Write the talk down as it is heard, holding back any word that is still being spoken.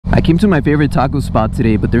I came to my favorite taco spot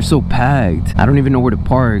today, but they're so packed. I don't even know where to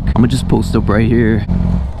park. I'm gonna just post up right here.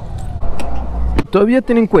 ¿Todavía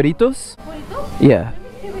tienen cueritos? Yeah.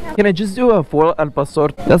 Can I just do a 4 al pastor?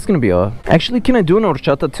 That's gonna be all. Actually, can I do an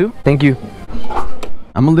horchata too? Thank you.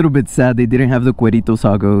 I'm a little bit sad they didn't have the cueritos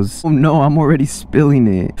tacos. Oh no, I'm already spilling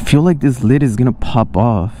it. I feel like this lid is gonna pop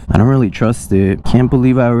off. I don't really trust it. Can't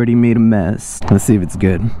believe I already made a mess. Let's see if it's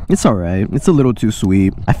good. It's alright. It's a little too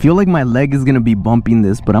sweet. I feel like my leg is gonna be bumping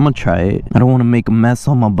this, but I'm gonna try it. I don't want to make a mess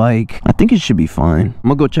on my bike. I think it should be fine. I'm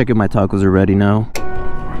gonna go check if my tacos are ready now.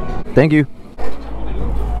 Thank you.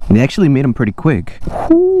 They actually made them pretty quick.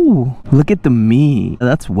 Ooh, look at the meat.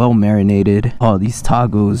 That's well marinated. Oh, these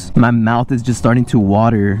tacos. My mouth is just starting to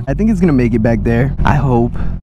water. I think it's gonna make it back there. I hope.